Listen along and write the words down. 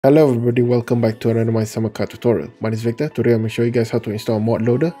Hello everybody, welcome back to another Monstercat tutorial. My name is Victor. Today I'm going to show you guys how to install a mod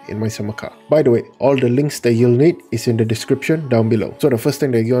loader in Monstercat. By the way, all the links that you'll need is in the description down below. So the first thing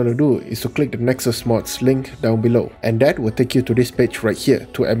that you want to do is to click the NexusMods link down below, and that will take you to this page right here,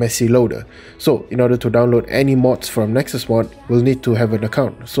 to MSC loader. So in order to download any mods from NexusMod, we'll need to have an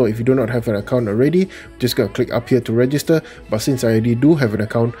account. So if you do not have an account already, just going to click up here to register. But since I already do have an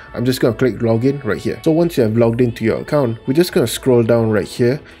account, I'm just going to click login right here. So once you have logged into your account, we're just going to scroll down right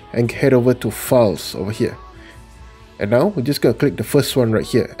here and head over to files over here. And now we're just going to click the first one right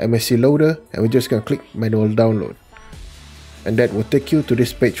here, MSC loader, and we're just going to click manual download. And that will take you to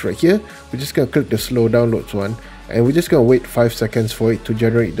this page right here. We're just going to click the slow downloads one, and we're just going to wait 5 seconds for it to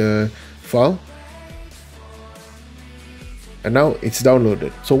generate the file. And now it's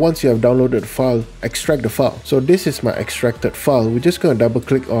downloaded. So once you have downloaded the file, extract the file. So this is my extracted file. We're just going to double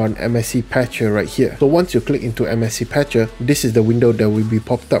click on MSC Patcher right here. So once you click into MSC Patcher, this is the window that will be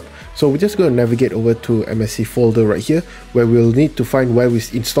popped up. So we're just going to navigate over to MSC folder right here, where we'll need to find where we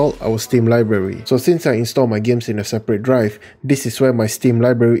install our Steam library. So since I install my games in a separate drive, this is where my Steam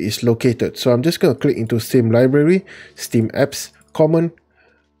library is located. So I'm just going to click into Steam library, Steam apps, common,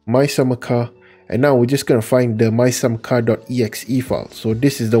 Monstercat. And now we're just going to find the mysamcar.exe file. So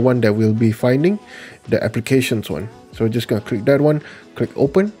this is the one that we'll be finding, the applications one. So we're just going to click that one, click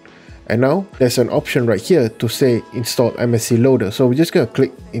open. And now there's an option right here to say install MSC loader. So we're just going to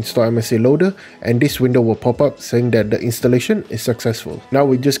click install MSC loader, and this window will pop up saying that the installation is successful. Now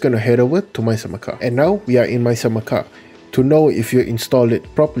we're just going to head over to Monstercat. And now we are in Monstercat. To know if you installed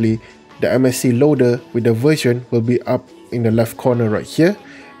it properly, the MSC loader with the version will be up in the left corner right here.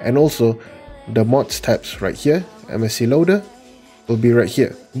 And also the mods tabs right here, MSC loader, will be right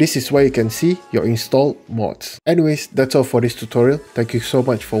here. This is where you can see your installed mods. Anyways, that's all for this tutorial. Thank you so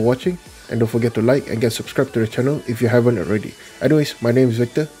much for watching, and don't forget to like and get subscribed to the channel if you haven't already. Anyways, my name is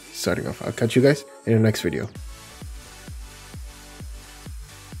Victor, signing off. I'll catch you guys in the next video.